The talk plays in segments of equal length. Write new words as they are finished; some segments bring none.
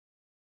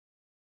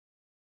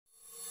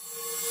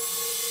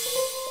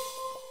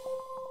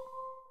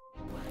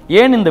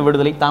ஏன் இந்த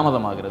விடுதலை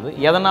தாமதமாகிறது?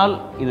 எதனால்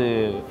இது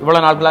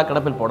இவ்வளவு நாட்களாக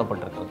கிடப்பில்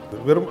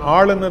போடப்பட்டிருக்கிறது? வெறும்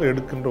ஆளுநர்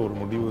எடுக்கின்ற ஒரு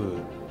முடிவு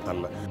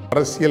அல்ல,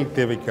 அரசியல்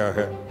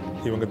தேவைக்காக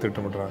இவங்க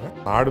திட்டமிடுறாங்க.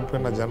 நாடு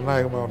என்ன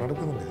ஜனநாயகமாக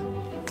நடக்குதுங்க.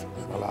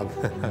 அதனால் அது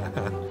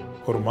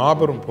ஒரு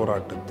மாபெரும்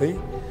போராட்டத்தை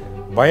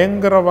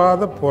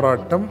பயங்கரவாத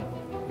போராட்டம்,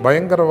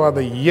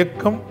 பயங்கரவாத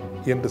இயக்கம்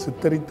என்று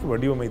சித்தரித்து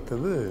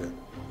வடிவமைத்தது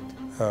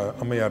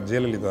அம்மையார்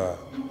ஜெயலலிதா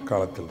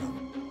காலத்தில் தான்.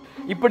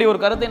 இப்படி ஒரு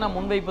கருத்தை நாம்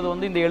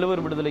முன்வைப்பது இந்த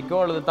எழுவர் விடுதலைக்கோ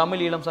அல்லது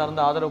தமிழ் ஈழம் சார்ந்த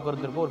ஆதரவு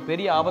கருத்திற்கோ ஒரு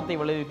பெரிய ஆபத்தை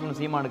விளைவிக்கும்னு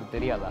சீமானுக்கு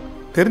தெரியாதா?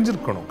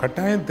 தெரிஞ்சிருக்கணும்,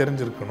 கட்டாயம்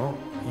தெரிஞ்சிருக்கணும்.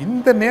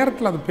 இந்த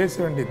நேரத்தில் அது பேச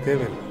வேண்டிய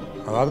தேவையில்லை.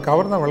 அதுக்கு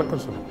அவர் தான்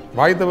விளக்கம் சொல்லணும்.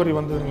 வாய் தவறி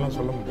வந்ததுன்னெலாம்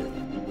சொல்ல முடியாது.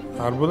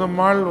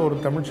 அற்புதமால் ஒரு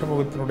தமிழ்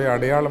சமூகத்தினுடைய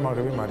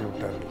அடையாளமாகவே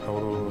மாறிவிட்டார்கள்.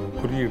 அவர் ஒரு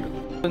குறியீடு.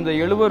 இந்த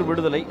எழுவர்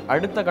விடுதலை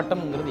அடுத்த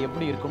கட்டம்ங்கிறது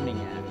எப்படி இருக்கும்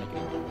நீங்க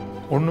நினைக்கிறீங்க?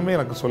 ஒன்றுமே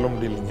எனக்கு சொல்ல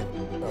முடியலைங்க.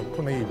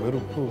 அத்துணை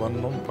வெறுப்பு,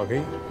 வன்மம்,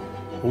 பகை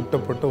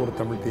ஊட்டப்பட்ட ஒரு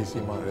தமிழ்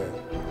தேசியமாக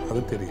அது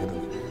தெரிகிறது.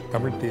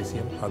 தமிழ்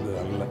தேசியம் அது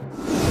அல்ல.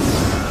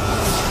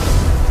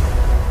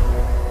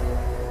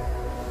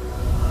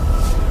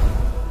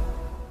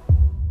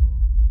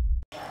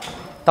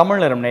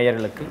 தமிழ் நேரம்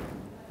நேயர்களுக்கு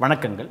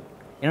வணக்கங்கள்.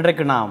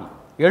 இன்றைக்கு நாம்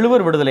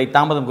எழுவர் விடுதலை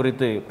தாமதம்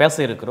குறித்து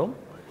பேச இருக்கிறோம்.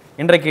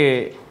 இன்றைக்கு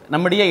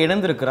நம்மிடையே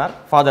இணைந்திருக்கிறார்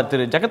ஃபாதர்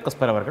திரு ஜெகத்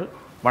கஸ்பர் அவர்கள்.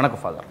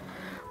 வணக்கம் ஃபாதர்.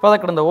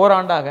 ஃபாதர், கடந்த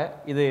ஓராண்டாக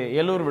இது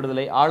எழுவர்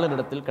விடுதலை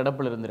ஆளுநரிடத்தில்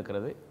கிடப்பில்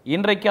இருந்திருக்கிறது.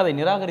 இன்றைக்கு அதை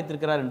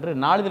நிராகரித்திருக்கிறார் என்று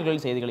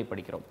நாளிதழ்களில் செய்திகளை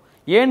படிக்கிறோம்.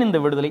 ஏன் இந்த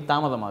விடுதலை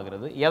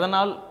தாமதமாகிறது?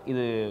 எதனால்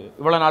இது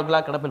இவ்வளவு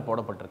நாட்களாக கிடப்பில்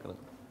போடப்பட்டிருக்கிறது?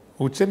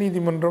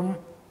 உச்சநீதிமன்றம்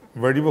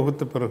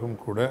வழிவகுத்த பிறகும்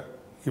கூட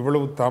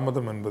இவ்வளவு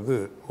தாமதம் என்பது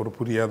ஒரு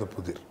புரியாத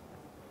புதிர்.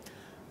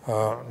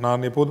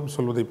 நான் எப்போதும்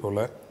சொல்வதைப்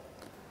போல,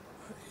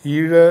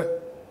 ஈழ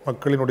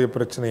மக்களினுடைய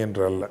பிரச்சனை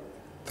என்று அல்ல,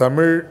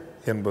 தமிழ்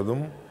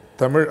என்பதும்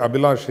தமிழ்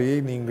அபிலாஷையை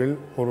நீங்கள்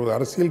ஒரு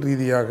அரசியல்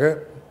ரீதியாக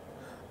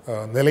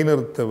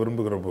நிலைநிறுத்த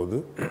விரும்புகிற போது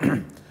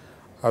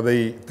அதை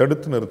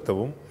தடுத்து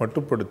நிறுத்தவும்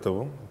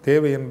மட்டுப்படுத்தவும்,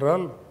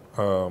 தேவையென்றால்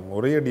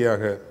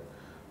ஒரேயடியாக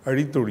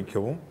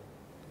அழித்தொழிக்கவும்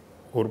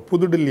ஒரு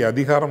புதுடில்லி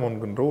அதிகாரம்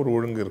என்கின்ற ஒரு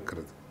ஒழுங்கு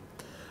இருக்கிறது.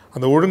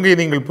 அந்த ஒழுங்கை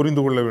நீங்கள்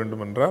புரிந்து கொள்ள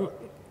வேண்டுமென்றால்,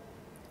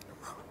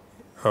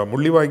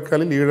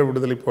 முள்ளிவாய்க்காலில் ஈழ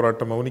விடுதலை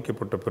போராட்டம்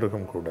மௌனிக்கப்பட்ட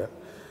பிறகும் கூட,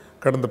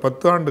 கடந்த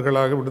 10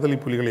 ஆண்டுகளாக விடுதலை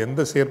புலிகள்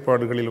எந்த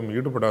செயற்பாடுகளிலும்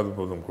ஈடுபடாத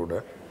போதும்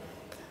கூட,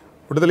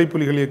 விடுதலை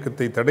புலிகள்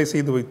இயக்கத்தை தடை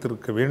செய்து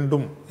வைத்திருக்க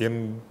வேண்டும்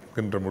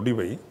என்கின்ற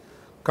முடிவை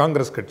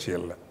காங்கிரஸ் கட்சி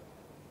அல்ல,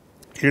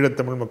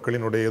 ஈழத்தமிழ்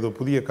மக்களினுடைய ஏதோ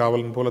புதிய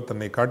காவலன் போல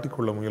தன்னை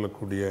காட்டிக்கொள்ள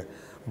முயலக்கூடிய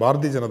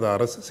பாரதிய ஜனதா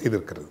அரசு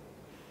செய்திருக்கிறது.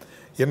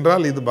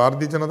 என்றால் இது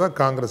பாரதிய ஜனதா,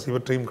 காங்கிரஸ்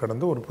இவற்றையும்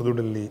கடந்த ஒரு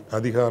புதுடில்லி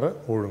அதிகார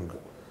ஒழுங்கு.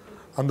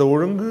 அந்த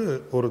ஒழுங்கு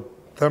ஒரு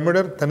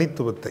தமிழர்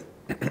தனித்துவத்தை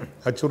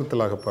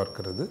அச்சுறுத்தலாக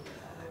பார்க்கிறது.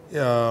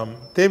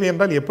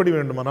 தேவையென்றால் எப்படி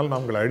வேண்டுமானால்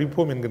நாங்கள்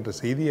அழிப்போம் என்கின்ற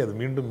செய்தி அது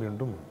மீண்டும்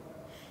மீண்டும்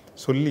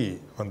சொல்லி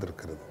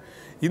வந்திருக்கிறது.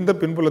 இந்த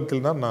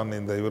பின்புலத்தில் தான் நான்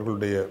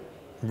இவர்களுடைய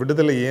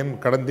விடுதலை ஏன்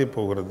கடந்தே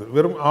போகிறது,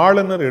 வெறும்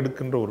ஆளுநர்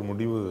எடுக்கின்ற ஒரு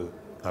முடிவு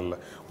அல்ல,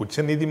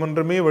 உச்ச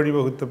நீதிமன்றமே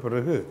வழிவகுத்த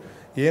பிறகு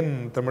ஏன்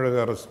தமிழக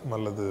அரசும்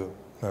அல்லது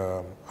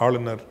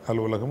ஆளுநர்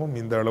அலுவலகமும்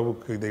இந்த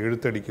அளவுக்கு இதை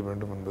இழுத்தடிக்க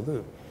வேண்டும் என்பது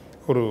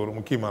ஒரு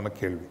முக்கியமான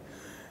கேள்வி.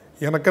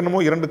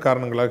 எனக்கென்னமோ 2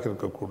 காரணங்களாக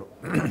இருக்கக்கூடும்.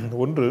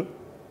 ஒன்று,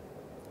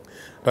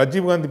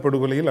 ராஜீவ்காந்தி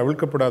படுகொலையில்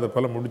அவிழ்க்கப்படாத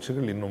பல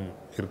முடிச்சுகள் இன்னும்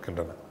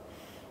இருக்கின்றன.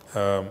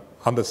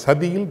 அந்த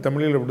சதியில்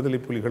தமிழீழ விடுதலை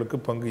புலிகளுக்கு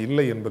பங்கு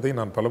இல்லை என்பதை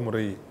நான்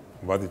பலமுறை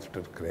வாதிச்சுட்டு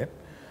இருக்கிறேன்.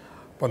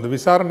 அந்த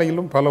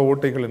விசாரணையிலும் பல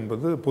ஓட்டைகள்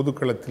என்பது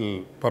பொதுக்களத்தில்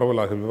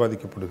பரவலாக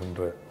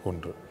விவாதிக்கப்படுகின்ற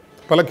ஒன்று.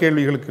 பல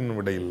கேள்விகளுக்கு இன்னும்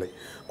விடையில்லை.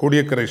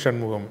 கோடியக்கரை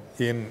சண்முகம்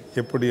ஏன்,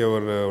 எப்படி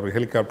அவர் ஒரு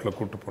ஹெலிகாப்டரில்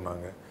கூட்டு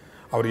போனாங்க,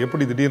 அவர்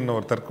எப்படி திடீர்னு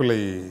அவர் தற்கொலை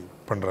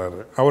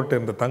பண்ணுறாரு,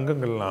 அவர்கிட்ட இந்த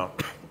தங்கங்கள்லாம்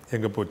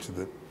எங்கே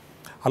போச்சுது,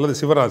 அல்லது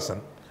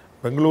சிவராசன்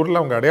பெங்களூரில்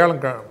அவங்க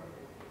அடையாளம்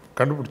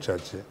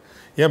கண்டுபிடிச்சாச்சு,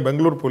 ஏன்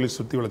பெங்களூர் போலீஸ்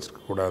சுற்றி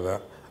வளைச்சிருக்கக்கூடாதா,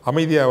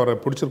 அமைதியாக அவரை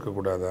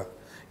பிடிச்சிருக்கக்கூடாதா,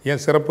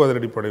 ஏன் சிறப்பு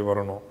அதிரடிப்படை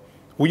வரணும்,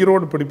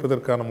 உயிரோடு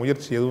பிடிப்பதற்கான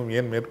முயற்சி எதுவும்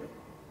ஏன்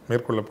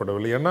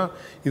மேற்கொள்ளப்படவில்லை? ஏன்னா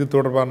இது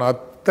தொடர்பான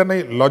அத்தனை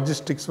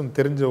லாஜிஸ்டிக்ஸும்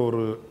தெரிஞ்ச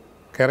ஒரு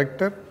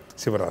கேரக்டர்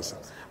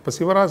சிவராசன். இப்போ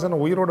சிவராசனை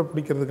உயிரோடு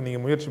பிடிக்கிறதுக்கு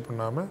நீங்கள் முயற்சி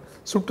பண்ணாமல்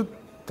சுட்டு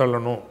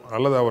தள்ளணும்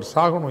அல்லது அவர்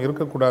சாகணும்,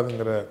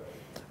 இருக்கக்கூடாதுங்கிற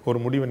ஒரு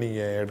முடிவை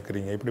நீங்கள்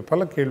எடுக்கிறீங்க. இப்படி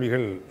பல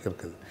கேள்விகள்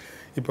இருக்குது.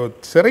 இப்போ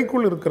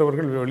சிறைக்குள்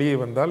இருக்கிறவர்கள் வெளியே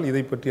வந்தால்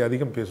இதை பற்றி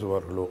அதிகம்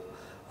பேசுவார்களோ?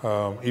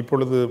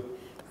 இப்பொழுது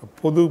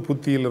பொது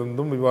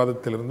புத்தியிலிருந்தும்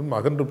விவாதத்திலிருந்தும்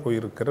அகன்று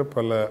போயிருக்கிற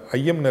பல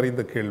ஐயம்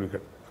நிறைந்த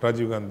கேள்விகள்,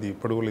 ராஜீவ்காந்தி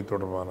படுகொலை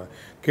தொடர்பான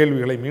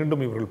கேள்விகளை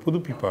மீண்டும் இவர்கள்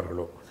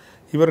புதுப்பிப்பார்களோ?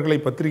 இவர்களை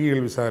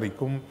பத்திரிகைகள்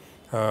விசாரிக்கும்,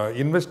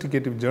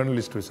 இன்வெஸ்டிகேட்டிவ்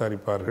ஜேர்னலிஸ்ட்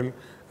விசாரிப்பார்கள்,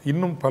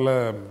 இன்னும் பல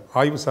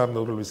ஆய்வு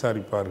சார்ந்தவர்கள்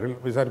விசாரிப்பார்கள்,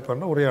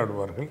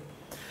 உரையாடுவார்கள்.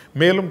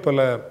 மேலும் பல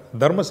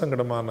தர்ம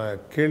சங்கடமான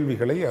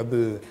கேள்விகளை அது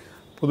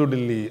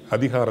புதுடில்லி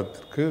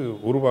அதிகாரத்திற்கு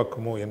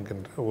உருவாக்குமோ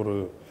என்கின்ற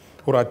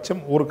ஒரு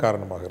அச்சம் ஒரு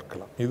காரணமாக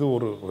இருக்கலாம். இது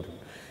ஒரு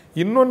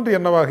இன்னொன்று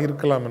என்னவாக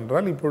இருக்கலாம்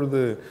என்றால், இப்பொழுது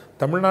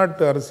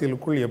தமிழ்நாட்டு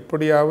அரசியலுக்குள்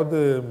எப்படியாவது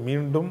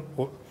மீண்டும்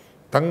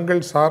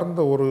தங்கள் சார்ந்த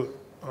ஒரு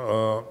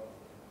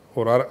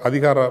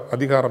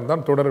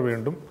அதிகாரம்தான் தொடர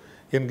வேண்டும்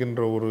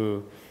என்கின்ற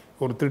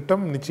ஒரு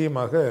திட்டம்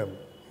நிச்சயமாக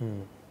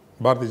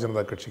பாரதிய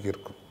ஜனதா கட்சிக்கு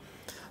இருக்கும்.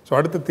 ஸோ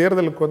அடுத்த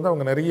தேர்தலுக்கு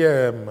அவங்க நிறைய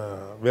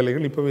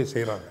வேலைகள் இப்போவே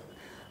செய்கிறாங்க.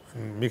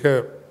 மிக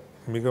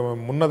மிக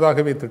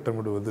முன்னதாகவே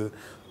திட்டமிடுவது,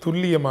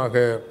 துல்லியமாக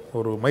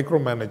ஒரு மைக்ரோ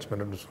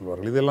மேனேஜ்மெண்ட் என்று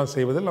சொல்வார்கள், இதெல்லாம்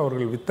செய்வதில்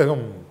அவர்கள்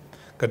வித்தகம்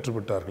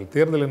கற்றுவிட்டார்கள்.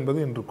 தேர்தல் என்பது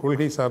இன்று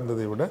கொள்கை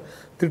சார்ந்ததை விட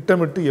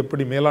திட்டமிட்டு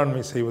எப்படி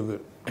மேலாண்மை செய்வது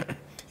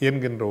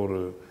என்கின்ற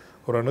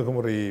ஒரு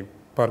அணுகுமுறையை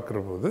பார்க்கிற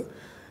போது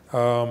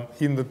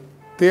இந்த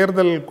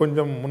தேர்தல்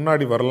கொஞ்சம்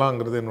முன்னாடி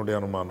வரலாங்கிறது என்னுடைய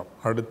அனுமானம்.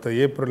 அடுத்த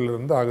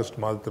ஏப்ரலிலிருந்து ஆகஸ்ட்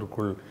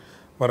மாதத்திற்குள்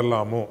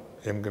வரலாமோ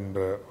என்கின்ற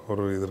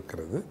ஒரு இது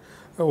இருக்கிறது.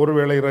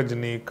 ஒருவேளை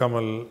ரஜினி,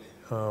 கமல்,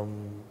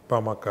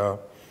 பாமக,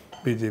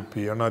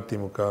 பிஜேபி,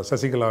 அதிமுக,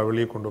 சசிகலா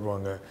வெளியே கொண்டு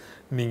வருவாங்க,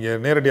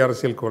 நீங்கள் நேரடி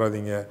அரசியலுக்கு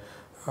வராதிங்க,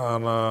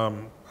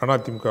 ஆனால்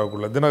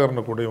அதிமுகவுக்குள்ள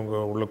தினகரனை கூட இவங்க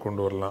உள்ளே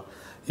கொண்டு வரலாம்,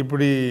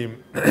 இப்படி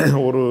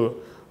ஒரு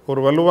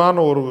ஒரு வலுவான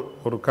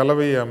ஒரு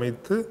கலவையை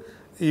அமைத்து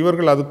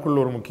இவர்கள்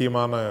அதுக்குள் ஒரு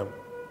முக்கியமான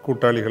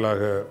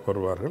கூட்டாளிகளாக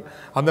வருவார்கள்.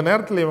 அந்த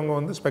நேரத்தில் இவங்க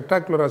வந்து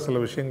ஸ்பெக்டாக்குலராக சில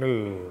விஷயங்கள்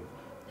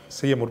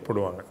செய்ய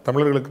முற்படுவாங்க.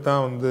 தமிழர்களுக்கு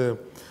தான்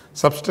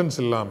சப்ஸ்டன்ஸ்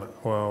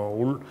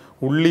இல்லாமல்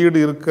உள்ளீடு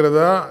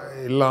இருக்கிறதா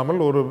இல்லாமல்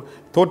ஒரு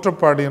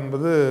தோற்றப்பாடு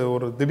என்பது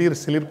ஒரு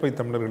திடீர் சிலிர்ப்பை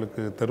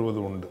தமிழர்களுக்கு தருவது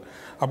உண்டு.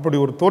 அப்படி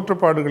ஒரு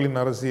தோற்றப்பாடுகளின்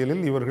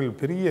அரசியலில் இவர்கள்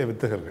பெரிய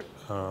வித்தகர்கள்.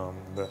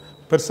 இந்த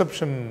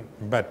பெர்செப்ஷன்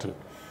பேட்டில்,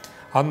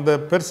 அந்த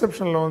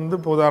பெர்செப்ஷனில்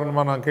இப்போ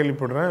உதாரணமாக நான்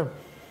கேள்விப்படுறேன்,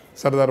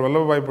 சர்தார்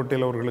வல்லபாய்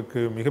பட்டேல் அவர்களுக்கு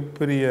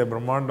மிகப்பெரிய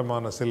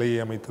பிரம்மாண்டமான சிலையை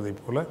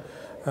அமைத்ததைப் போல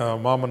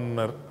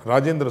மாமன்னர்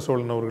ராஜேந்திர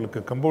சோழன் அவர்களுக்கு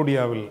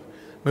கம்போடியாவில்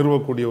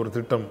நிறுவக்கூடிய ஒரு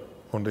திட்டம்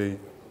ஒன்றை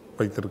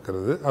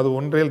வைத்திருக்கிறது. அது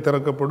ஒன்றையில்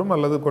திறக்கப்படும்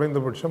அல்லது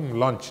குறைந்தபட்சம்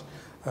லான்ச்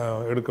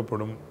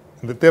எடுக்கப்படும்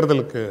இந்த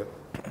தேர்தலுக்கு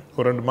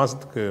ஒரு 2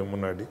 மாதத்துக்கு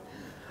முன்னாடி.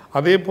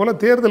 அதே போல்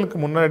தேர்தலுக்கு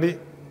முன்னாடி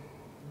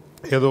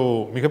ஏதோ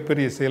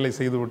மிகப்பெரிய செயலை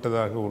செய்து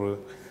விட்டதாக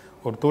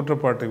ஒரு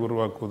தோற்றப்பாட்டை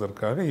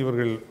உருவாக்குவதற்காக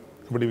இவர்கள்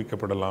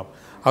விடுவிக்கப்படலாம்.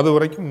 அது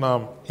வரைக்கும்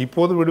நாம்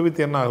இப்போது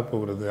விடுவித்து என்ன ஆகப்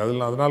போகிறது,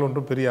 அதனால்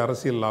ஒன்றும் பெரிய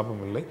அரசியல்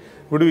லாபம் இல்லை.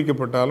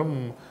 விடுவிக்கப்பட்டாலும்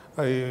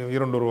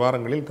 2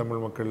 வாரங்களில்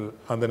தமிழ் மக்கள்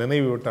அந்த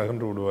நினைவு விட்டு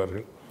அகன்று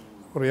விடுவார்கள்.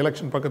 ஒரு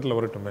எலெக்ஷன் பக்கத்தில்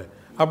வரட்டுமே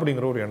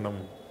அப்படிங்கிற ஒரு எண்ணம்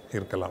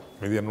இருக்கலாம்.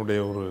 இது என்னுடைய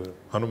ஒரு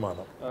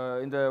அனுமானம்.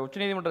 இந்த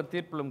உச்சநீதிமன்ற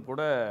தீர்ப்பிலும்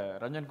கூட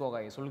ரஞ்சன்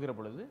கோகாய் சொல்கிற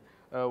பொழுது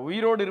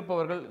உயிரோடு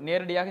இருப்பவர்கள்,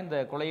 நேரடியாக இந்த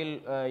கொலையில்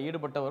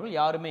ஈடுபட்டவர்கள்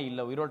யாருமே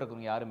இல்லை, உயிரோடு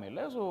இருக்கவங்க யாருமே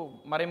இல்லை, ஸோ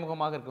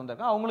மறைமுகமாக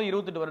இருக்கிறவங்க அவங்களும்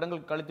 28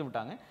 வருடங்கள் கழித்து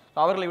விட்டாங்க,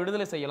 அவர்களை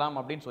விடுதலை செய்யலாம்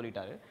அப்படின்னு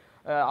சொல்லிட்டாரு.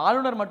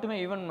 ஆளுநர் மட்டுமே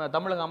ஈவன்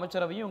தமிழக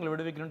அமைச்சரவையும் இவங்களை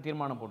விடுவிக்கணும்னு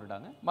தீர்மானம்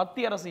போட்டுட்டாங்க.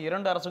 மத்திய அரசு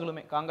 2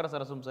 அரசுகளுமே, காங்கிரஸ்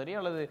அரசும் சரி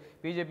அல்லது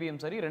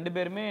பிஜேபியும் சரி, 2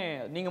 பேருமே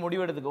நீங்கள்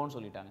முடிவெடுத்துக்கோன்னு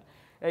சொல்லிட்டாங்க.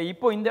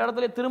 இப்போ இந்த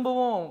இடத்துல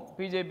திரும்பவும்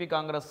பிஜேபி,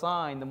 காங்கிரஸ்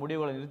தான் இந்த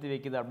முடிவுகளை நிறுத்தி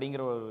வைக்குது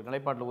அப்படிங்கிற ஒரு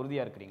நிலைப்பாட்டில்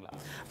உறுதியாக இருக்கிறீங்களா?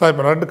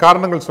 இப்போ 2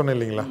 காரணங்கள் சொன்னேன்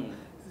இல்லைங்களா.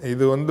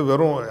 இது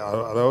வெறும்,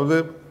 அதாவது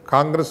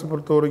காங்கிரஸ்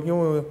பொறுத்த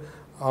வரைக்கும்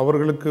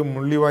அவர்களுக்கு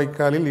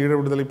முள்ளிவாய்க்காலில் ஈழ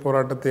விடுதலை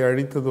போராட்டத்தை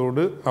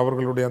அழித்ததோடு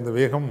அவர்களுடைய அந்த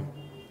வேகம்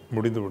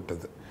முடிந்து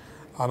விட்டது.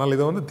 ஆனால்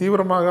இதை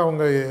தீவிரமாக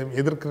அவங்க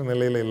எதிர்க்கிற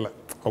நிலையில் இல்லை.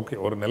 ஓகே,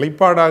 ஒரு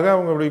நிலைப்பாடாக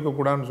அவங்க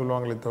விடுவிக்கக்கூடாதுன்னு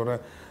சொல்லுவாங்களே தவிர,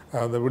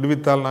 அதை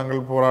விடுவித்தால்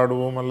நாங்கள்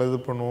போராடுவோம் அல்லது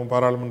பண்ணுவோம்,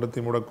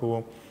 பாராளுமன்றத்தை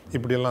முடக்குவோம்,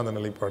 இப்படியெல்லாம் அந்த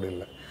நிலைப்பாடு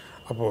இல்லை.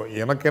 அப்போது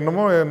எனக்கு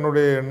என்னமோ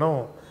என்னுடைய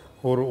எண்ணம்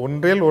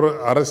ஒன்றில் ஒரு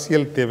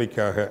அரசியல்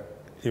தேவைக்காக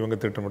இவங்க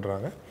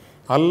திட்டமிடுறாங்க,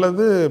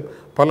 அல்லது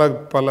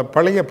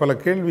பல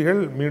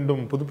கேள்விகள்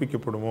மீண்டும்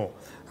புதுப்பிக்கப்படுமோ,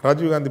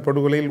 ராஜீவ்காந்தி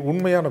படுகொலையில்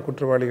உண்மையான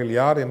குற்றவாளிகள்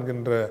யார்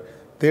என்கின்ற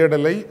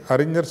தேடலை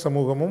அறிஞர்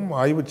சமூகமும்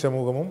ஆய்வு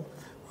சமூகமும்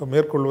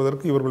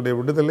மேற்கொள்வதற்கு இவர்களுடைய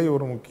விடுதலை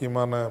ஒரு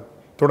முக்கியமான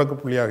தொடக்க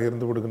புள்ளியாக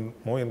இருந்து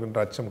விடுமோ என்கின்ற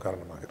அச்சம்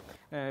காரணமாக இருக்கு.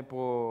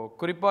 இப்போது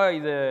குறிப்பாக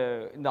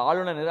இந்த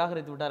ஆளுநர்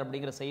நிராகரித்து விட்டார்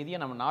அப்படிங்கிற செய்தியை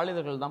நம்ம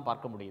நாளிதழ்கள் தான்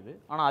பார்க்க முடியுது.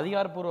 ஆனால்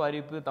அதிகாரப்பூர்வ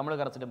அறிவிப்பு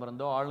தமிழக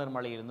அரசிடமிருந்தோ ஆளுநர்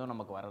மாளிகையிலிருந்தோ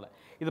நமக்கு வரலை.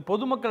 இது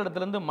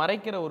பொதுமக்களிடத்திலிருந்து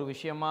மறைக்கிற ஒரு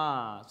விஷயமா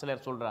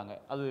சிலர் சொல்கிறாங்க.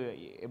 அது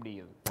எப்படி?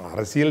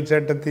 அரசியல்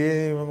சட்டத்தையே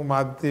இவங்க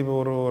மாற்றி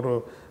ஒரு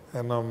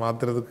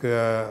மாற்றுறதுக்கு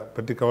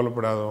பற்றி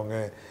கவலைப்படாதவங்க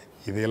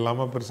இது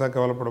இல்லாமல் பெருசாக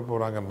கவலைப்பட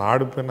போகிறாங்க.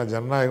 நாடு இப்போ என்ன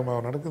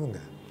ஜனநாயகமாக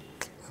நடக்குதுங்க.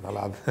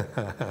 அதனால் அது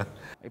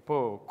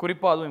இப்போது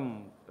குறிப்பாக அதுவும்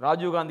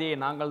ராஜீவ்காந்தியை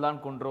நாங்கள் தான்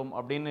கொன்றோம்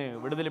அப்படின்னு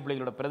விடுதலை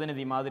புலிகளோட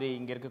பிரதிநிதி மாதிரி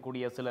இங்கே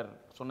இருக்கக்கூடிய சிலர்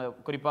சொன்ன,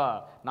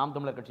 குறிப்பாக நாம்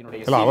தமிழர்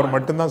கட்சியினுடைய அவர்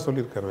மட்டும்தான்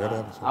சொல்லியிருக்காரு, வேற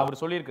அவர்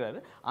சொல்லியிருக்கிறாரு.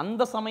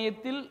 அந்த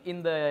சமயத்தில்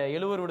இந்த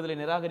 70 விடுதலை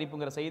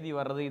நிராகரிப்புங்கிற செய்தி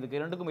வர்றது,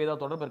 இதுக்கு 2க்கும்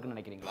ஏதாவது தொடர்பு இருக்குன்னு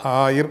நினைக்கிறீங்களா?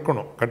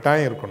 இருக்கணும்,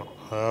 கட்டாயம் இருக்கணும்.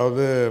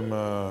 அதாவது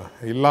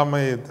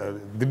இல்லாமல்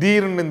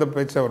திடீர்னு இந்த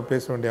பேச்சு அவர்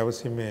பேச வேண்டிய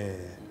அவசியமே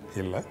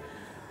இல்லை.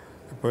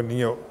 இப்போ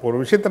நீங்கள் ஒரு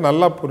விஷயத்தை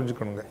நல்லா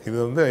புரிஞ்சுக்கணுங்க.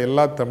 இது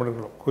எல்லா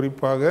தமிழர்களும்,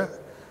 குறிப்பாக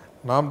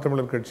நாம்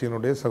தமிழர்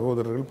கட்சியினுடைய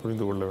சகோதரர்கள்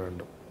புரிந்து கொள்ள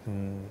வேண்டும்,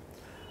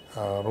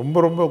 ரொம்ப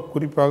ரொம்ப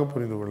குறிப்பாக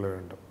புரிந்து கொள்ள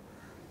வேண்டும்.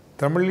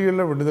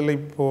 தமிழீழ விடுதலை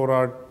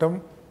போராட்டம்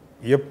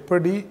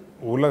எப்படி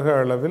உலக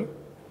அளவில்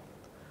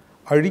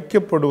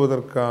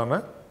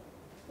அழிக்கப்படுவதற்கான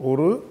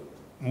ஒரு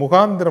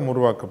முகாந்திரம்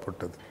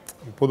உருவாக்கப்பட்டது.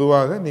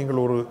 பொதுவாக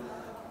நீங்கள்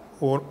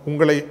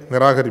உங்களை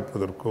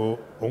நிராகரிப்பதற்கோ,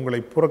 உங்களை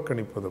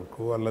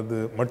புறக்கணிப்பதற்கோ, அல்லது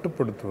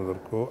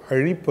மட்டுப்படுத்துவதற்கோ,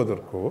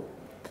 அழிப்பதற்கோ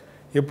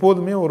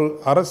எப்போதுமே ஒரு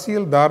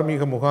அரசியல்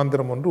தார்மீக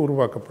முகாந்திரம் ஒன்று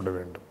உருவாக்கப்பட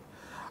வேண்டும்.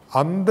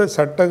 அந்த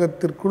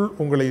சட்டகத்திற்குள்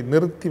உங்களை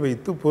நிறுத்தி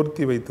வைத்து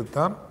பொருத்தி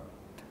வைத்துத்தான்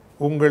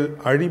உங்கள்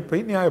அழிப்பை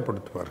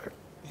நியாயப்படுத்துவார்கள்.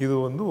 இது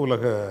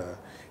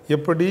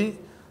எப்படி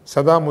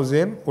சதாம்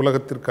ஹுசேன்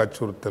உலகத்திற்கு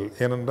அச்சுறுத்தல்,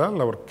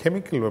 ஏனென்றால் அவர்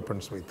கெமிக்கல்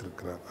வெப்பன்ஸ்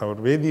வைத்திருக்கிறார்,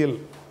 அவர் வேதியியல்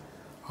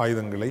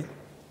ஆயுதங்களை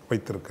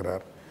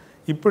வைத்திருக்கிறார்.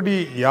 இப்படி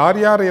யார்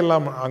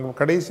யாரையெல்லாம் அங்கே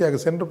கடைசியாக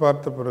சென்று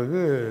பார்த்த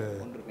பிறகு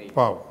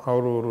பாவம்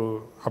அவர் ஒரு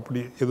அப்படி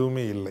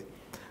எதுவுமே இல்லை.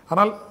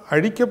 ஆனால்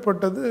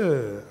அழிக்கப்பட்டது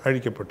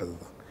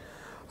தான்.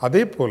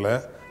 அதே போல்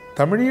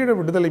தமிழீழ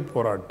விடுதலை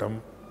போராட்டம்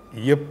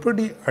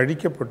எப்படி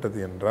அழிக்கப்பட்டது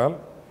என்றால்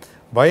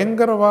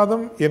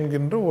பயங்கரவாதம்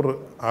என்கின்ற ஒரு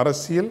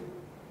அரசியல்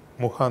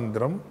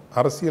முகாந்திரம்,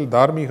 அரசியல்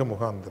தார்மீக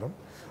முகாந்திரம்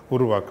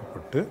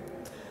உருவாக்கப்பட்டு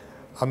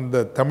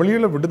அந்த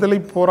தமிழீழ விடுதலை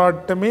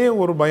போராட்டமே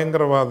ஒரு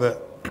பயங்கரவாத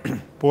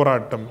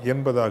போராட்டம்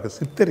என்பதாக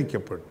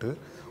சித்தரிக்கப்பட்டு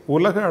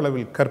உலக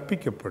அளவில்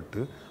கற்பிக்கப்பட்டு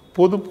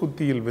பொது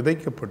புத்தியில்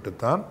விதைக்கப்பட்டு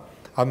தான்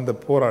அந்த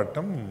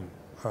போராட்டம்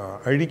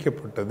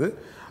அழிக்கப்பட்டது.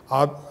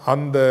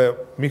 அந்த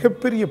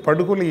மிகப்பெரிய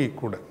படுகொலையை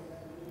கூட,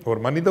 ஒரு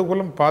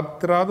மனிதகுலம்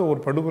பார்த்திராத ஒரு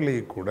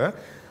படுகொலையை கூட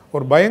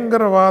ஒரு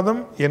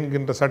பயங்கரவாதம்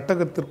என்கின்ற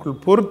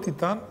சட்டகத்திற்குள்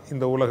பொருத்தித்தான்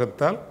இந்த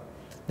உலகத்தால்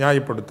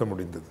நியாயப்படுத்த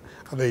முடிந்தது.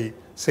 அதை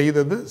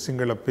செய்தது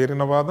சிங்கள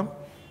பேரினவாதம்.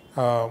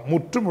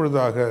 முற்று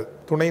முழுதாக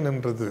துணை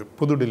நின்றது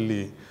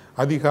புதுடில்லி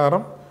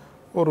அதிகாரம்.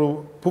 ஒரு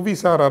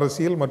புவிசார்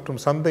அரசியல்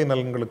மற்றும் சந்தை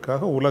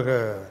நலன்களுக்காக உலக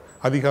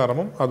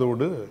அதிகாரமும்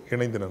அதோடு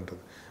இணைந்து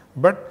நின்றது.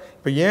 பட்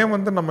இப்போ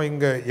ஏன் நம்ம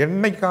இங்கே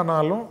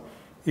என்னைக்கானாலும்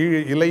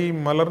இலை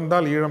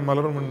மலர்ந்தால் ஈழம்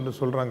மலரும் என்று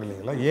சொல்கிறாங்க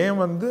இல்லைங்களா? ஏன்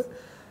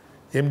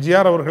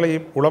எம்ஜிஆர் அவர்களை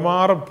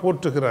உளமாற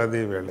போற்றுகிற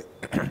அதே வேளை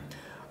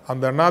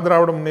அந்த அண்ணா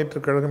திராவிட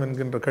முன்னேற்றக் கழகம்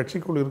என்கின்ற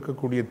கட்சிக்குள்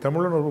இருக்கக்கூடிய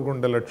தமிழுணர்வு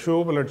கொண்ட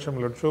லட்சோப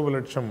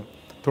லட்சம்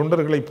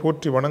தொண்டர்களை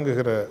போற்றி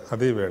வணங்குகிற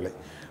அதே வேளை,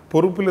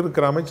 பொறுப்பில்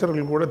இருக்கிற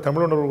அமைச்சர்கள் கூட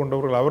தமிழுணர்வு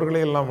கொண்டவர்கள்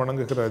அவர்களையெல்லாம்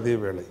வணங்குகிற அதே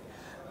வேளை,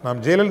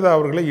 நாம் ஜெயலலிதா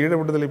அவர்களை ஈழ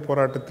விடுதலை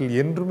போராட்டத்தில்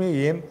என்றுமே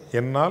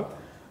என்னால்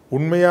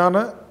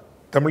உண்மையான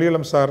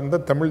தமிழீழம்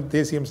சார்ந்த தமிழ்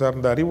தேசியம்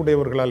சார்ந்த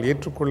அறிவுடையவர்களால்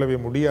ஏற்றுக்கொள்ளவே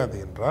முடியாது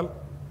என்றால்,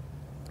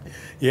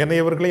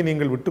 ஏனையவர்களை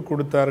நீங்கள் விட்டு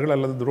கொடுத்தார்கள்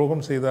அல்லது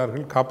துரோகம்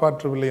செய்தார்கள்,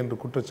 காப்பாற்றவில்லை என்று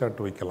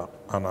குற்றச்சாட்டு வைக்கலாம்.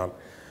 ஆனால்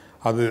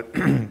அது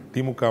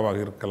திமுகவாக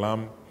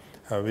இருக்கலாம்,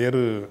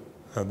 வேறு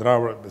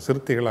திராவிட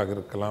சிறுத்தைகளாக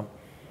இருக்கலாம்,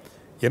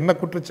 என்ன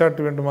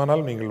குற்றச்சாட்டு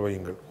வேண்டுமானால் நீங்கள்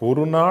வையுங்கள்.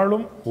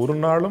 ஒரு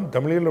நாளும்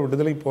தமிழீழ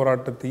விடுதலை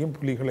போராட்டத்தையும்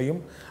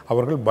புலிகளையும்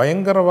அவர்கள்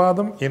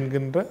பயங்கரவாதம்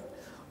என்கின்ற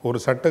ஒரு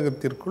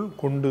சட்டகத்திற்குள்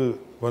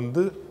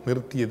கொண்டு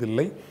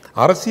நிறுத்தியதில்லை.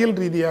 அரசியல்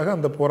ரீதியாக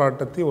அந்த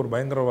போராட்டத்தை ஒரு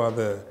பயங்கரவாத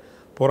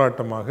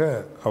போராட்டமாக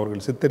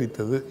அவர்கள்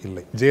சித்தரித்தது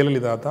இல்லை.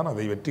 ஜெயலலிதா தான்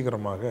அதை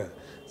வெற்றிகரமாக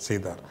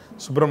செய்தார்.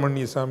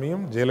 சுப்பிரமணிய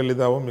சாமியும்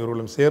ஜெயலலிதாவும்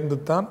இவர்களும் சேர்ந்து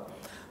தான்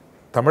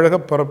தமிழக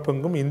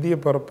பரப்பெங்கும் இந்திய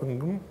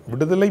பரப்பெங்கும்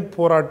விடுதலை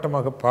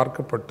போராட்டமாக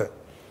பார்க்கப்பட்ட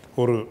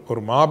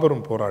ஒரு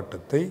மாபெரும்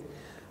போராட்டத்தை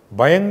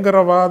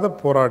பயங்கரவாத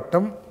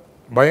போராட்டம்,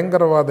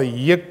 பயங்கரவாத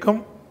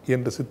இயக்கம்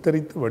என்று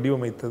சித்தரித்து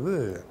வடிவமைத்தது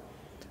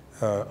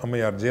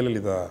அம்மையார்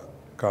ஜெயலலிதா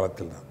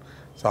காலத்தில் தான்.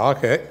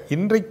 ஆக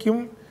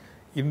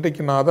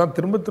இன்றைக்கு நான் தான்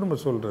திரும்ப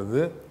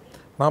சொல்கிறது,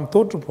 நாம்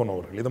தோற்று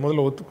போனவர்கள். இதை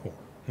முதல்ல ஒத்துக்குவோம்.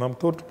 நாம்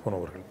தோற்று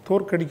போனவர்கள்,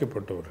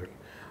 தோற்கடிக்கப்பட்டவர்கள்,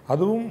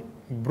 அதுவும்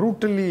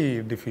ப்ரூட்டலி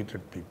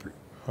டிஃபீட்டட் பீப்புள்.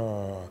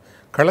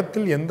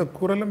 களத்தில் எந்த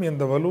குரலும்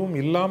எந்த வலுவும்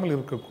இல்லாமல்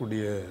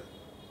இருக்கக்கூடிய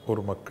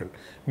ஒரு மக்கள்,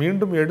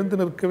 மீண்டும் எழுந்து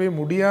நிற்கவே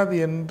முடியாது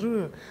என்று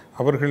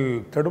அவர்கள்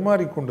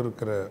தடுமாறி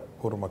கொண்டிருக்கிற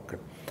ஒரு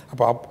மக்கள்.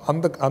 அப்போ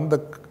அந்த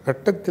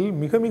கட்டத்தில்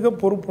மிக மிக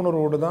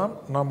பொறுப்புணர்வோடு தான்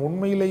நாம்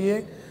உண்மையிலேயே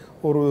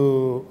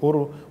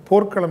ஒரு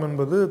போர்க்களம்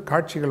என்பது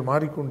காட்சிகள்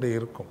மாறிக்கொண்டே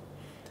இருக்கும்.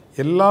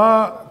 எல்லா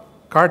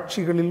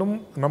காட்சிகளிலும்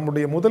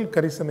நம்முடைய முதல்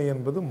கரிசனை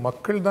என்பது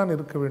மக்கள் தான்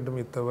இருக்க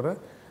வேண்டுமே தவிர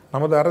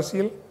நமது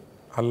அரசியல்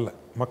அல்ல,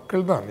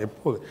 மக்கள் தான்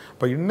எப்போது.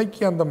 அப்போ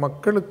இன்னைக்கு அந்த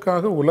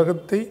மக்களுக்காக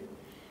உலகத்தை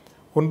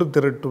ஒன்று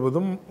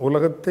திரட்டுவதும்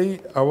உலகத்தை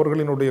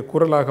அவர்களினுடைய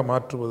குரலாக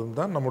மாற்றுவதும்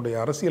தான் நம்முடைய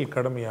அரசியல்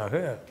கடமையாக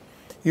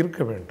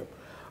இருக்க வேண்டும்.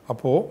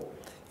 அப்போது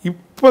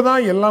இப்போ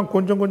தான் எல்லாம்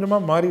கொஞ்சம்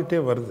கொஞ்சமாக மாறிட்டே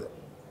வருது.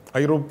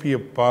 ஐரோப்பிய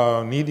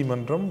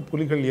நீதிமன்றம்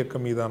புலிகள்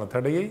இயக்கம் மீதான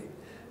தடையை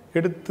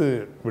எடுத்து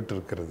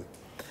விட்டிருக்கிறது.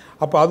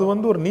 அப்போ அது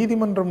ஒரு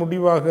நீதிமன்ற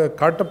முடிவாக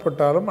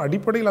காட்டப்பட்டாலும்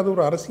அடிப்படையில் அது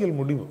ஒரு அரசியல்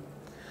முடிவு.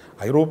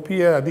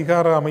 ஐரோப்பிய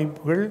அதிகார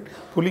அமைப்புகள்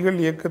புலிகள்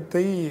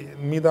இயக்கத்தை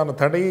மீதான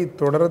தடையை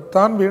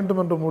தொடரத்தான் வேண்டும்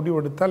என்று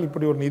முடிவெடுத்தால்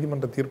இப்படி ஒரு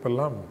நீதிமன்ற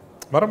தீர்ப்பெல்லாம்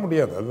வர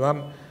முடியாது. அதுதான்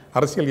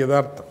அரசியல்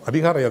யதார்த்தம்,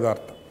 அதிகார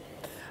யதார்த்தம்.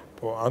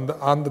 இப்போது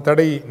அந்த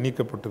தடை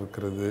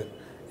நீக்கப்பட்டிருக்கிறது.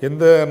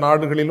 எந்த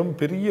நாடுகளிலும்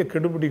பெரிய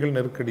கெடுபிடிகள்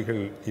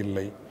நெருக்கடிகள்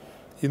இல்லை.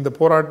 இந்த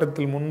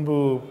போராட்டத்தில் முன்பு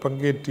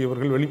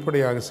பங்கேற்றியவர்கள்,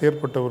 வெளிப்படையாக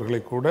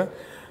செயற்பட்டவர்களை கூட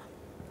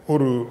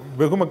ஒரு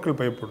வெகுமக்கள்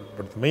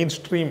பயன்படுத்த மெயின்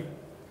ஸ்ட்ரீம்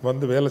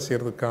வேலை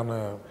செய்கிறதுக்கான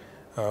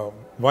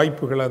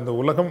வாய்ப்புகளை அந்த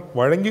உலகம்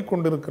வழங்கி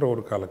கொண்டிருக்கிற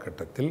ஒரு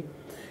காலகட்டத்தில்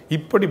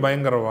இப்படி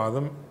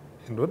பயங்கரவாதம்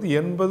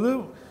என்பது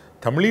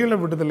தமிழீழ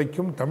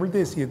விடுதலைக்கும் தமிழ்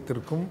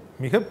தேசியத்திற்கும்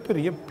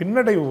மிகப்பெரிய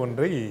பின்னடைவு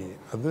ஒன்றை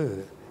அது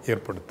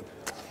ஏற்படுத்தும்.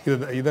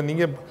 இதை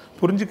நீங்கள்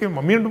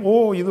புரிஞ்சுக்க மீண்டும்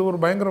இது ஒரு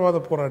பயங்கரவாத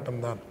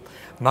போராட்டம் தான்.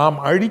 நாம்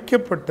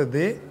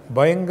அழிக்கப்பட்டதே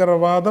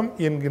பயங்கரவாதம்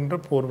என்கின்ற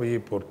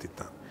போர்வையை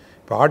போர்த்தித்தான்.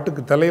 இப்போ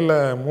ஆட்டுக்கு தலையில்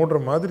மூடுற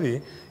மாதிரி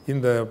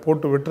இந்த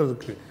போட்டு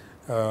வெட்டுறதுக்கு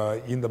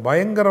இந்த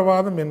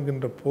பயங்கரவாதம்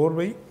என்கின்ற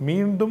போர்வை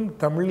மீண்டும்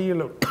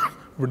தமிழீழ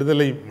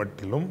விடுதலை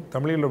மட்டிலும்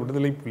தமிழீழ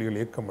விடுதலை புலிகள்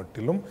இயக்கம்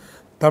மட்டிலும்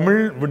தமிழ்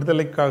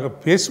விடுதலைக்காக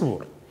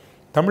பேசுவோர்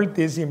தமிழ்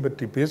தேசியம்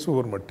பற்றி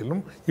பேசுவோர்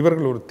மட்டிலும்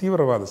இவர்கள் ஒரு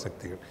தீவிரவாத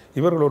சக்திகள்,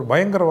 இவர்கள் ஒரு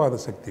பயங்கரவாத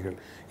சக்திகள்,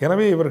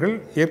 எனவே இவர்கள்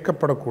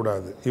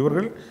ஏற்கப்படக்கூடாது,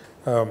 இவர்கள்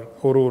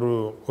ஒரு ஒரு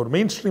ஒரு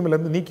மெயின்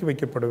ஸ்ட்ரீமிலிருந்து நீக்கி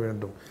வைக்கப்பட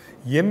வேண்டும்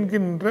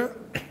என்கின்ற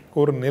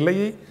ஒரு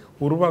நிலையை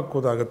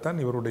உருவாக்குவதாகத்தான்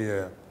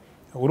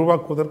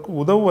உருவாக்குவதற்கு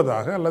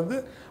உதவுவதாக அல்லது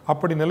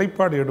அப்படி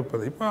நிலைப்பாடு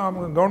எடுப்பது. இப்போ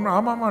அவங்க கவர்மெண்ட்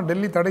ஆமாம்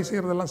டெல்லி தடை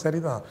செய்கிறதெல்லாம்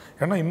சரிதான்,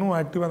 ஏன்னா இன்னும்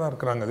ஆக்டிவாக தான்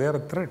இருக்கிறாங்க, தேர்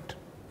த்ரெட்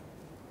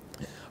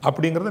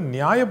அப்படிங்கிறத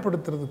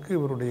நியாயப்படுத்துறதுக்கு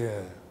இவருடைய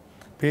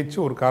பேச்சு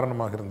ஒரு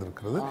காரணமாக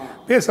இருந்திருக்கிறது.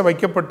 பேச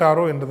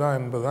வைக்கப்பட்டாரோ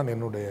என்பதுதான்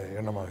என்னுடைய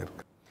எண்ணமாக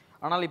இருக்கு.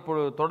 ஆனால்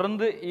இப்போது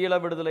தொடர்ந்து ஈழ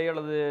விடுதலை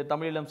அல்லது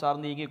தமிழீழம்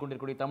சார்ந்து இயங்கிக்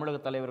கொண்டிருக்கக்கூடிய தமிழக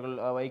தலைவர்கள்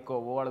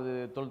வைகோவோ அல்லது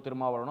தொல்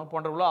திருமாவளவனோ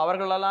போன்றவர்களோ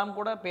அவர்களெல்லாம்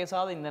கூட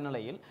பேசாத இந்த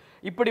நிலையில்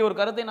இப்படி ஒரு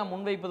கருத்தை நாம்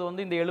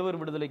முன்வைப்பது இந்த எழுவர்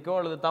விடுதலைக்கோ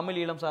அல்லது தமிழ்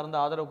ஈழம் சார்ந்த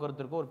ஆதரவு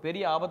கருத்திற்கோ ஒரு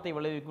பெரிய ஆபத்தை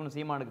விளைவிக்கும்னு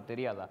சீமானுக்கு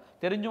தெரியாதா?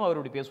 தெரிஞ்சும் அவர்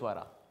இப்படி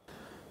பேசுவாரா?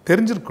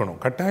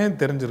 தெரிஞ்சிருக்கணும்,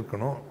 கட்டாயம்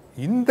தெரிஞ்சிருக்கணும்.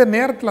 இந்த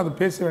நேரத்தில் அது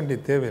பேச வேண்டிய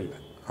தேவையில்லை.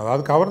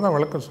 அதுக்கு அவர் தான்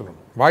விளக்கம்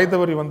சொல்லணும். வாய்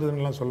தவறி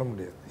வந்ததுன்னெலாம் சொல்ல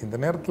முடியாது. இந்த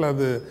நேரத்தில்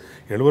அது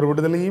எழுவர்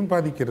விடுதலையும்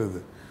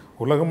பாதிக்கிறது.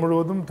 உலகம்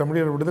முழுவதும்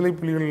தமிழர் விடுதலை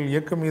புலிகள்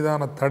இயக்கம்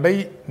மீதான தடை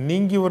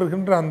நீங்கி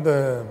வருகின்ற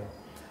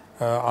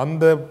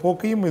அந்த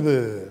போக்கையும் இது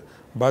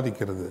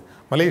பாதிக்கிறது.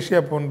 மலேசியா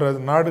போன்ற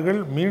நாடுகள்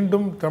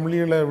மீண்டும்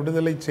தமிழீழ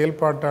விடுதலை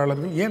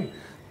செயல்பாட்டாளர்கள், ஏன்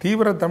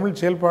தீவிர தமிழ்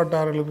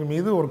செயல்பாட்டாளர்கள்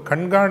மீது ஒரு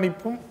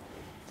கண்காணிப்பும்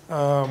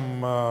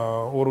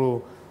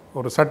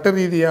ஒரு சட்ட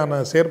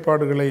ரீதியான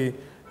செயற்பாடுகளை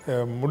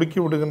முடுக்கி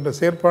விடுகின்ற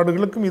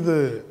செயற்பாடுகளுக்கும் இது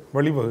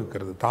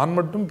வழிவகுக்கிறது. தான்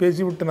மட்டும்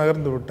பேசிவிட்டு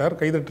நகர்ந்து விட்டார்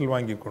கைதட்டில்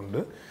வாங்கி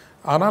கொண்டு.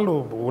 ஆனால்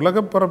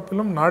உலகப்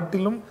பரப்பிலும்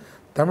நாட்டிலும்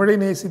தமிழை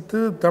நேசித்து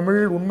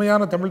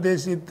உண்மையான தமிழ்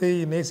தேசியத்தை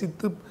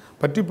நேசித்து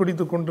பற்றி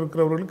பிடித்து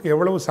கொண்டிருக்கிறவர்களுக்கு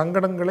எவ்வளவு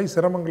சங்கடங்களை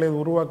சிரமங்களை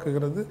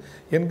உருவாக்குகிறது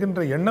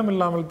என்கின்ற எண்ணம்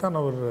இல்லாமல் தான்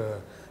அவர்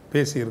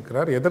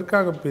பேசியிருக்கிறார்.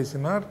 எதற்காக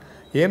பேசினார்,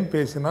 ஏன்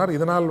பேசினார்,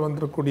 இதனால்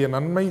வந்திருக்கக்கூடிய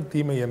நன்மை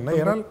தீமை என்ன?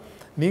 ஏனால்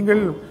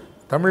நீங்கள்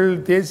தமிழ்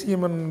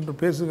தேசியம் என்று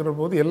பேசுகிற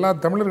போது எல்லா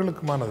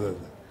தமிழர்களுக்குமானது.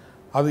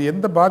 அது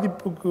எந்த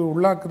பாதிப்புக்கு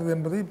உள்ளாக்குறது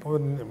என்பதை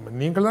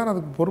நீங்கள் தான்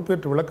அதுக்கு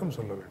பொறுப்பேற்று விளக்கம்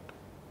சொல்ல வேண்டும்.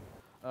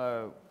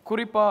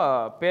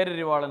 குறிப்பாக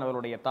பேரறிவாளன்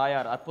அவருடைய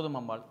தாயார் அற்புதம்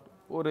அம்மாள்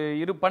ஒரு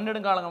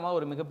 12 காலங்கமாக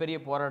ஒரு மிகப்பெரிய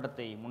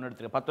போராட்டத்தை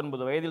முன்னெடுத்து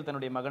 19 வயதில்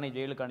தன்னுடைய மகனை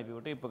ஜெயிலுக்கு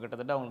அனுப்பிவிட்டு இப்போ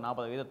கிட்டத்தட்ட அவங்களுக்கு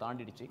 40 வயதை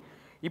தாண்டிடுச்சு.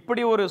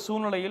 இப்படி ஒரு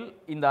சூழ்நிலையில்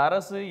இந்த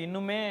அரசு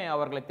இன்னுமே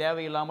அவர்களை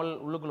தேவையில்லாமல்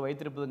உள்ளுக்குள்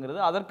வைத்திருப்பதுங்கிறது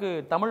அதற்கு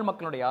தமிழ்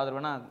மக்களுடைய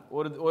ஆதரவுனா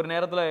ஒரு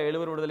நேரத்தில்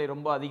எழுவர் விடுதலை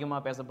ரொம்ப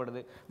அதிகமாக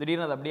பேசப்படுது,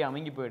 திடீர்னு அது அப்படியே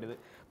அமங்கி போயிடுது.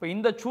 இப்போ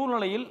இந்த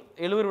சூழ்நிலையில்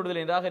எழுவர்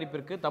விடுதலை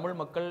நிராகரிப்பிற்கு தமிழ்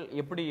மக்கள்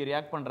எப்படி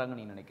ரியாக்ட்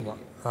பண்ணுறாங்கன்னு நீங்கள்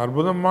நினைக்கிறீங்க?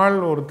 அற்புதம்மாள்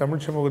ஒரு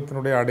தமிழ்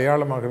சமூகத்தினுடைய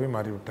அடையாளமாகவே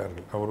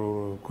மாறிவிட்டார்கள். அவர்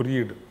ஒரு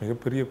குறியீடு,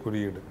 மிகப்பெரிய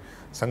குறியீடு.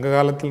 சங்க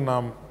காலத்தில்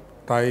நாம்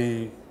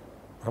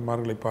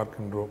தாய்மார்களை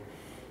பார்க்கின்றோம்,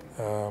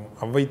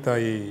 அவ்வை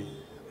தாயை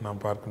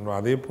நாம் பார்க்கின்றோம்.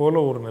 அதே போல்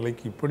ஒரு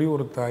நிலைக்கு இப்படி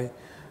ஒரு தாய்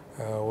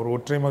ஒரு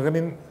ஒற்றை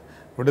மகனின்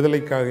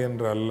விடுதலைக்காக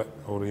என்று அல்ல,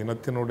 ஒரு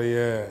இனத்தினுடைய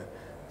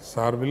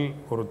சார்பில்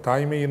ஒரு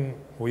தாய்மையின்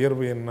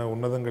உயர்வு என்ன,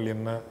 உன்னதங்கள்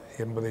என்ன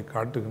என்பதை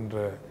காட்டுகின்ற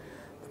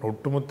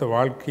ஒட்டுமொத்த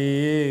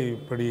வாழ்க்கையே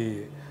இப்படி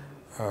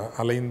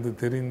அலைந்து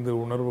தெரிந்து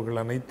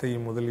உணர்வுகள்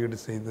அனைத்தையும் முதலீடு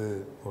செய்து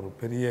ஒரு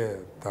பெரிய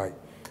தாய்.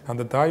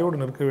 அந்த தாயோடு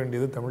நிற்க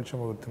வேண்டியது தமிழ்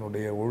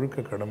சமூகத்தினுடைய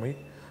ஒழுக்க கடமை,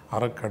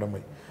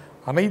 அறக்கடமை.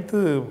 அனைத்து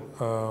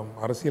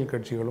அரசியல்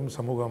கட்சிகளும்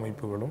சமூக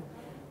அமைப்புகளும்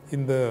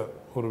இந்த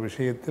ஒரு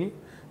விஷயத்தில்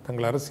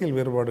தங்கள் அரசியல்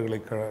வேறுபாடுகளை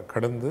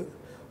கடந்து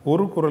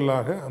ஒரு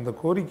குரலாக அந்த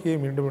கோரிக்கையை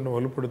மீண்டும் மீண்டும்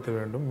வலுப்படுத்த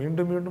வேண்டும்,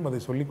 மீண்டும் மீண்டும் அதை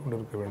சொல்லிக்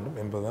கொண்டிருக்க வேண்டும்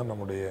என்பதுதான்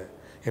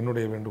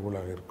என்னுடைய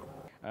வேண்டுகோளாக இருக்கும்.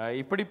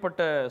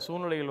 இப்படிப்பட்ட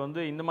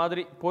சூழ்நிலைகள் இந்த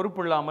மாதிரி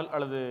பொறுப்பு இல்லாமல்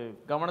அல்லது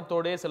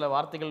கவனத்தோடே சில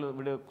வார்த்தைகள்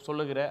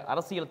சொல்லுகிற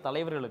அரசியல்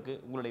தலைவர்களுக்கு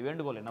உங்களுடைய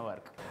வேண்டுகோள் என்னவா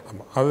இருக்கு?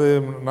 ஆமாம், அது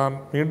நான்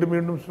மீண்டும்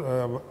மீண்டும்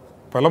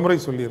பலமுறை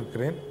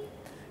சொல்லியிருக்கிறேன்.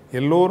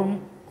 எல்லோரும்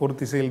ஒரு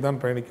திசையில்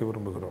தான் பயணிக்க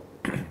விரும்புகிறோம்.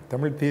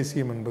 தமிழ்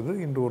தேசியம் என்பது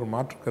இன்று ஒரு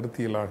மாற்று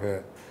கருத்தியலாக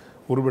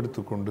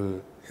உருவெடுத்து கொண்டு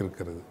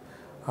இருக்கிறது.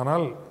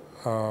 ஆனால்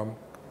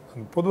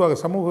பொதுவாக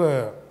சமூக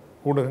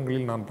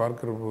ஊடகங்களில் நான்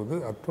பார்க்கிற போது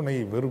அத்துணை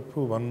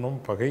வெறுப்பு, வன்மம்,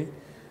 பகை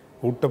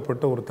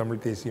ஊட்டப்பட்ட ஒரு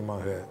தமிழ்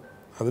தேசியமாக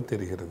அது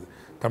தெரிகிறது.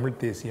 தமிழ்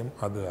தேசியம்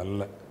அது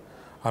அல்ல.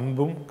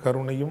 அன்பும்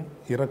கருணையும்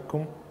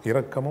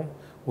இரக்கமும்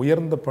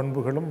உயர்ந்த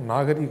பண்புகளும்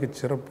நாகரிக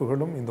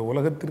சிறப்புகளும் இந்த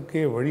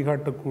உலகத்திற்கே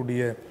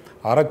வழிகாட்டக்கூடிய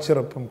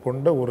அறச்சிறப்பும்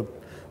கொண்ட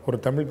ஒரு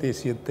தமிழ்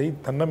தேசியத்தை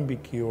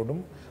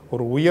தன்னம்பிக்கையோடும்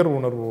ஒரு உயர்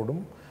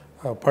உணர்வோடும்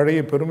பழைய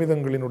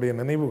பெருமிதங்களினுடைய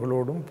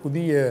நினைவுகளோடும்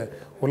புதிய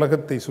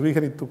உலகத்தை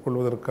சுவீகரித்துக்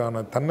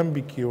கொள்வதற்கான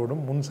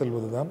தன்னம்பிக்கையோடும் முன்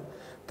செல்வதுதான்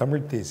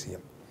தமிழ்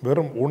தேசியம்.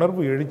 வெறும்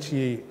உணர்வு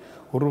எழுச்சியை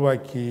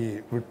உருவாக்கி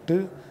விட்டு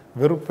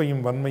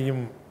வெறுப்பையும்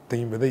வன்மையும்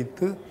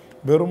விதைத்து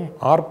வெறும்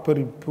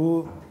ஆர்ப்பரிப்பு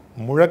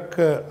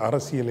முழக்க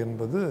அரசியல்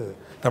என்பது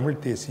தமிழ்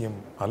தேசியம்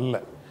அல்ல.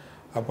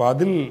 அப்போ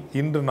அதில்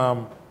இன்று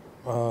நாம்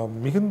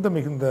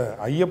மிகுந்த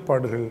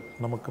ஐயப்பாடுகள்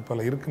நமக்கு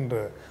பல இருக்கின்ற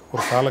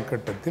ஒரு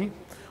காலகட்டத்தில்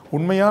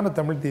உண்மையான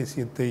தமிழ்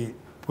தேசியத்தை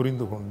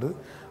புரிந்து கொண்டு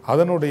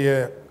அதனுடைய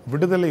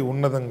விடுதலை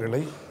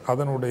உன்னதங்களை,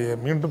 அதனுடைய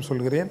மீண்டும்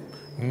சொல்கிறேன்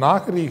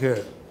நாகரீக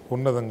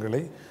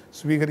உன்னதங்களை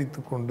சுவீகரித்து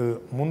கொண்டு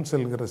முன்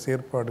செல்கிற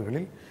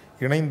செயற்பாடுகளில்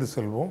இணைந்து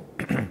செல்வோம்.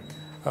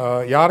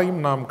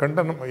 யாரையும்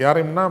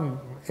நாம்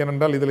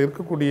ஏனென்றால் இதில்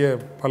இருக்கக்கூடிய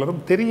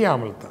பலரும்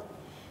தெரியாமல் தான்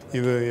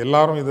இது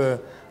எல்லாரும்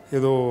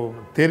ஏதோ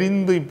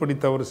தெரிந்து இப்படி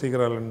தவறு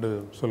செய்கிறாள் என்று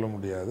சொல்ல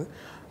முடியாது.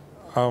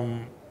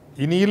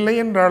 இனி இல்லை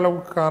என்ற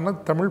அளவுக்கான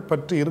தமிழ்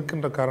பற்று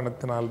இருக்கின்ற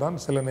காரணத்தினால்தான்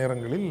சில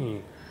நேரங்களில்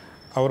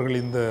அவர்கள்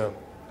இந்த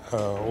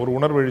ஒரு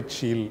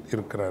உணர்வெழுச்சியில்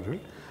இருக்கிறார்கள்.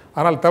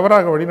 ஆனால்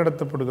தவறாக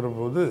வழிநடத்தப்படுகிற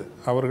போது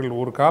அவர்கள்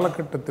ஒரு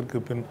காலகட்டத்திற்கு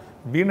பின்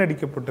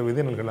வீணடிக்கப்பட்ட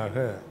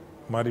விதைநெல்களாக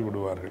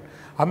மாறிவிடுவார்கள்.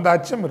 அந்த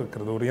அச்சம்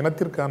இருக்கிறது. ஒரு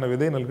இனத்திற்கான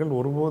விதைநெல்கள்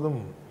ஒருபோதும்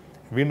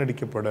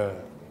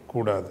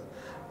வீணடிக்கப்படக்கூடாது.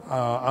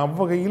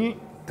 அவ்வகையில்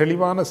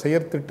தெளிவான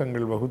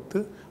செயற்திட்டங்கள் வகுத்து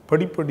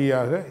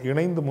படிப்படியாக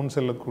இணைந்து முன்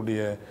செல்லக்கூடிய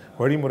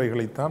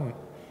வழிமுறைகளைத்தான்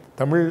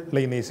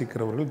தமிழை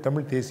நேசிக்கிறவர்கள்,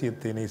 தமிழ்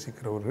தேசியத்தை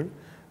நேசிக்கிறவர்கள்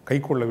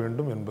கைக்கொள்ள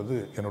வேண்டும் என்பது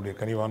என்னுடைய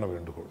கனிவான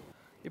வேண்டுகோள்.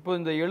 இப்போ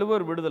இந்த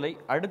எழுவர் விடுதலை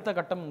அடுத்த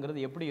கட்டம்ங்கிறது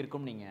எப்படி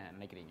இருக்கும்னு நீங்கள்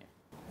நினைக்கிறீங்க?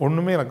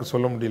 ஒன்றுமே எனக்கு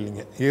சொல்ல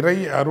முடியலைங்க. இறை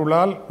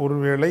அருளால்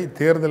ஒருவேளை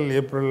தேர்தல்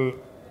ஏப்ரல்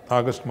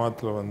ஆகஸ்ட்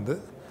மாதத்தில் வந்து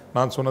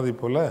நான் சொன்னதை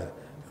போல்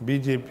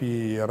பிஜேபி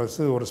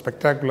அரசு ஒரு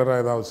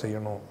ஸ்பெக்டாகுலராக ஏதாவது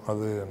செய்யணும்,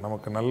 அது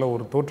நமக்கு நல்ல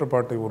ஒரு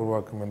தோற்றப்பாட்டை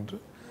உருவாக்கும் என்று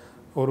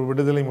ஒரு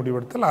விடுதலை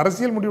முடிவெடுத்தால்,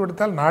 அரசியல்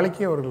முடிவெடுத்தால்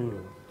நாளைக்கே அவர்கள்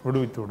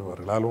விடுவித்து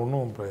விடுவார்கள். அதில்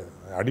ஒன்றும்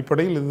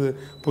அடிப்படையில் இது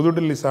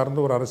புதுடில்லி சார்ந்த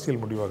ஒரு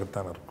அரசியல்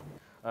முடிவாகத்தான் இருக்கும்.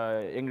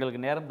 எங்களுக்கு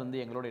நேரம்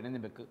தந்து எங்களோட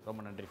இணைந்தமைக்கு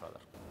ரொம்ப நன்றி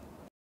ஃபாதர்.